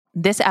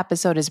This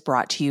episode is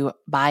brought to you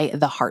by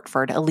The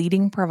Hartford, a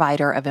leading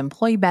provider of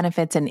employee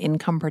benefits and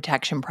income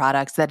protection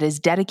products that is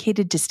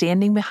dedicated to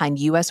standing behind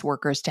U.S.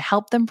 workers to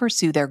help them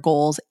pursue their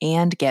goals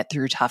and get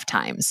through tough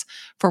times.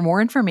 For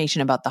more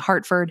information about The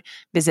Hartford,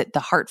 visit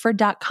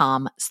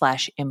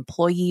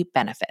thehartford.com/employee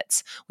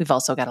benefits. We've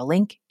also got a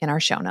link in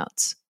our show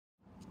notes.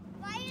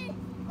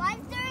 Why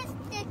is there a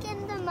stick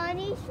in the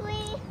money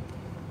tree?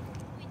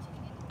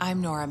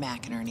 I'm Nora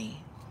McInerney,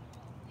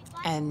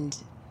 and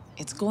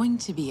it's going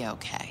to be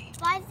okay.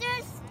 Why is there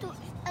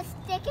a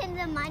stick in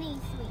the money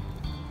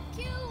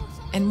tree?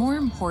 And more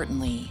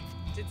importantly,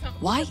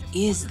 why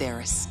is there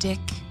a stick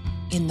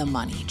in the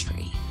money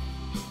tree?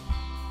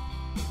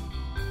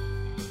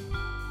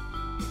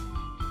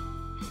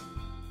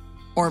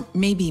 Or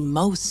maybe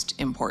most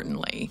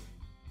importantly,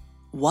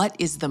 what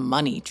is the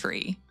money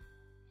tree?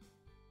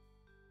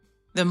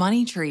 The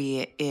money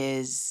tree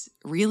is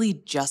really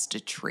just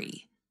a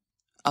tree,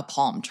 a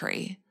palm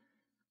tree.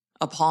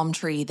 A palm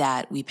tree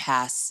that we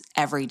pass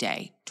every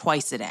day,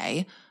 twice a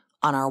day,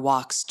 on our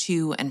walks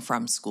to and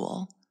from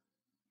school.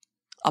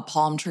 A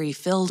palm tree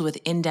filled with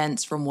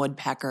indents from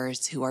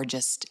woodpeckers who are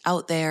just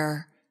out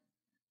there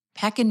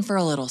pecking for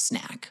a little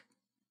snack.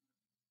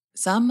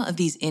 Some of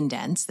these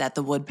indents that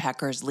the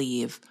woodpeckers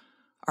leave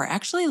are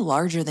actually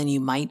larger than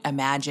you might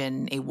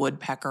imagine a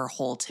woodpecker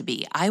hole to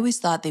be. I always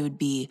thought they would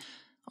be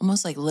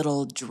almost like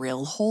little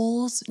drill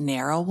holes,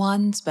 narrow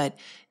ones, but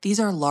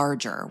these are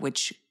larger,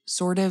 which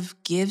sort of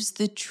gives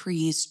the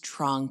tree's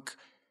trunk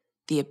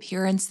the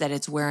appearance that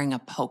it's wearing a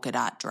polka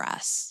dot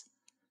dress.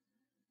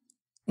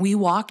 We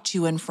walk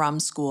to and from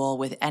school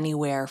with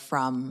anywhere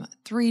from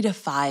 3 to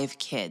 5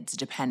 kids,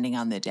 depending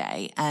on the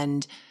day.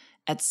 And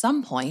at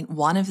some point,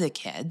 one of the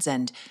kids,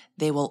 and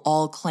they will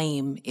all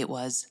claim it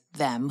was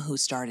them who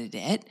started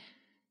it,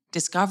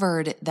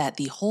 discovered that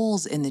the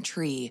holes in the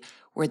tree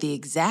were the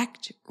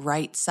exact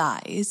right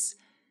size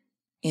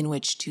in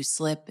which to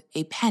slip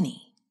a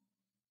penny.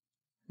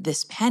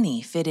 This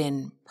penny fit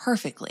in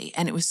perfectly,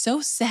 and it was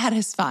so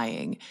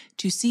satisfying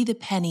to see the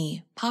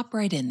penny pop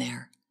right in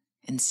there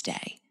and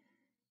stay.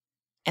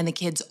 And the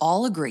kids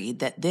all agreed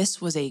that this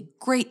was a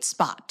great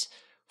spot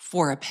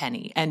for a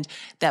penny, and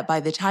that by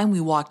the time we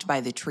walked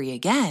by the tree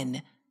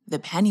again, the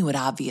penny would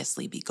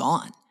obviously be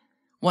gone.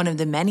 One of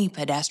the many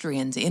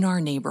pedestrians in our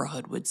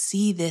neighborhood would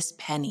see this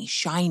penny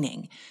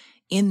shining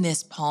in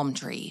this palm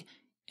tree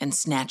and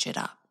snatch it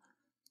up.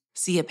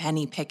 See a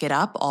penny, pick it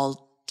up,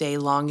 all day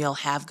long you'll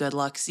have good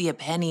luck. See a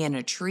penny in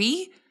a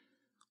tree?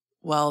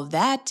 Well,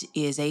 that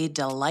is a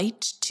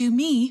delight to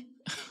me.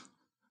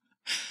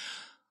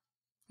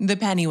 The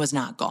penny was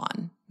not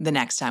gone the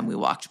next time we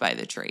walked by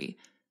the tree.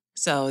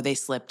 So they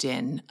slipped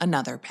in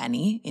another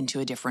penny into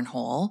a different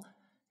hole,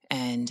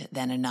 and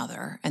then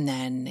another, and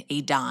then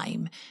a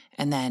dime,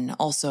 and then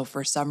also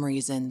for some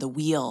reason the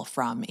wheel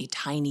from a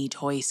tiny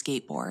toy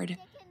skateboard.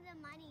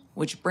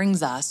 Which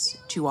brings us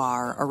to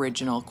our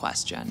original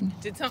question.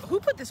 Who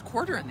put this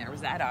quarter in there?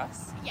 Was that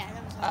us? Yeah,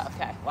 that was us.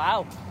 Okay,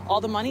 wow.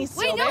 All the money's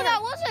still there. Wait, no,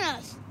 that wasn't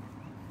us.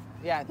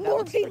 Yeah, that More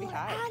looks people pretty are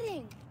high.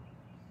 adding.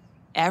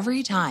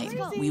 Every time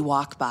we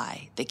walk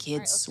by, the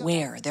kids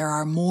swear there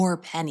are more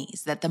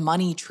pennies, that the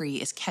money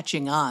tree is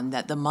catching on,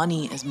 that the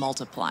money is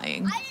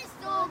multiplying. I just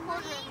stole a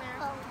quarter in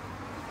there.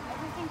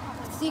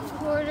 6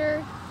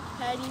 quarter,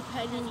 penny.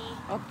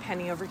 Oh,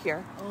 penny over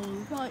here.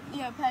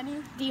 Yeah,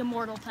 penny. The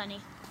immortal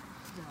penny.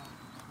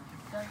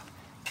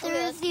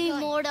 There's the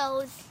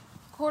immortals.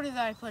 Quarter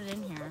that I put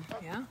in here.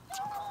 Yeah.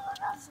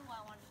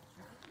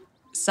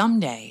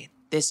 Someday,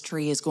 this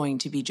tree is going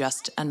to be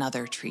just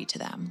another tree to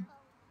them,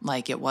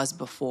 like it was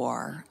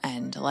before,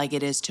 and like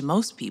it is to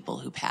most people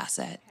who pass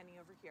it.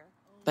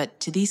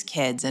 But to these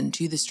kids and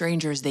to the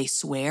strangers they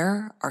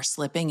swear are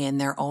slipping in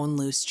their own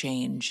loose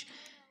change,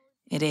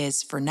 it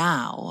is, for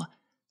now,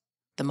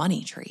 the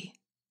money tree.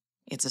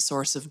 It's a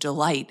source of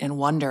delight and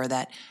wonder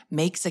that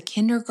makes a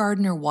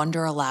kindergartner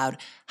wonder aloud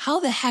how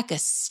the heck a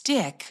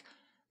stick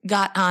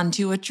got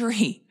onto a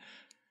tree.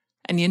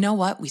 And you know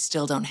what? We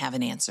still don't have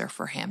an answer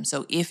for him.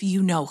 So if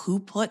you know who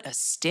put a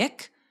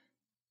stick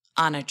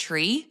on a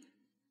tree,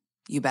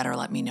 you better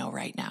let me know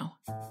right now.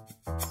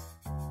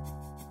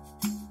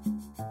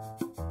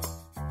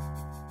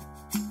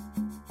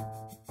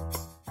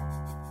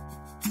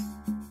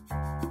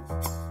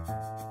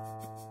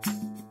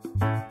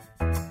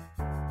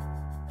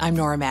 I'm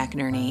Nora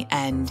McInerney,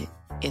 and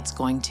it's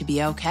going to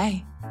be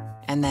okay.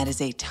 And that is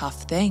a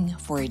tough thing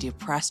for a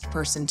depressed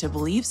person to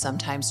believe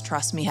sometimes.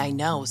 Trust me, I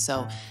know.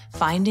 So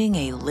finding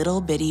a little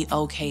bitty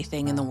okay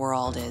thing in the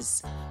world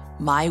is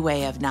my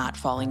way of not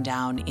falling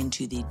down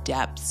into the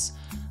depths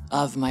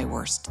of my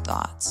worst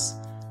thoughts.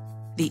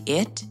 The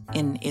it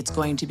in It's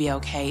Going to Be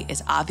Okay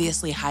is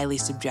obviously highly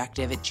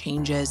subjective. It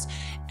changes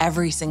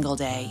every single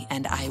day,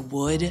 and I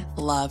would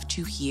love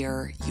to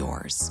hear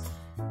yours.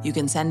 You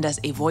can send us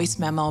a voice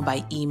memo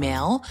by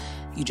email.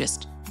 You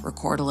just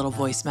record a little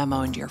voice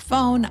memo into your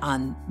phone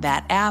on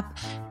that app,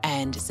 and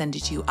and send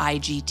it to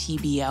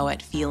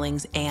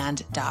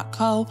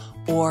igtbo@feelingsand.co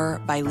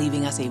or by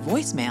leaving us a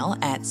voicemail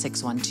at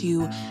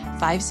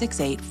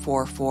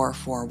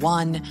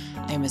 612-568-4441.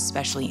 I am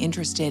especially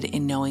interested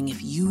in knowing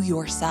if you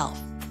yourself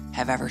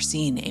have ever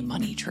seen a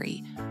money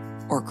tree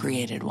or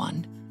created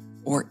one,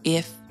 or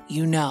if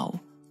you know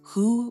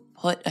who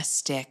put a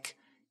stick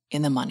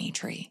in the money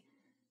tree.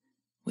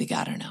 We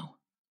gotta know.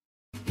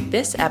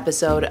 This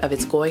episode of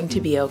It's Going to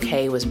Be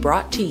Okay was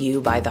brought to you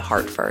by The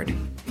Hartford.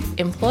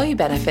 Employee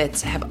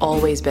benefits have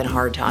always been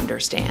hard to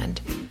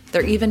understand.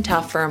 They're even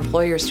tough for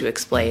employers to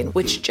explain,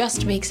 which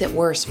just makes it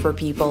worse for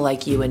people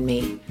like you and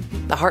me.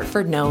 The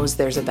Hartford knows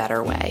there's a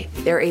better way.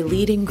 They're a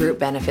leading group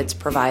benefits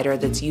provider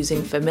that's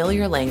using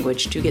familiar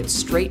language to get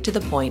straight to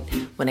the point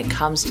when it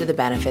comes to the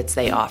benefits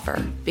they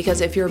offer.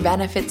 Because if your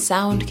benefits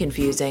sound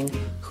confusing,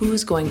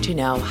 who's going to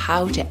know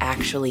how to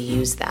actually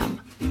use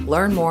them?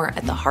 Learn more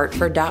at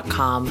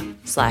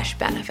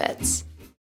thehartford.com/benefits.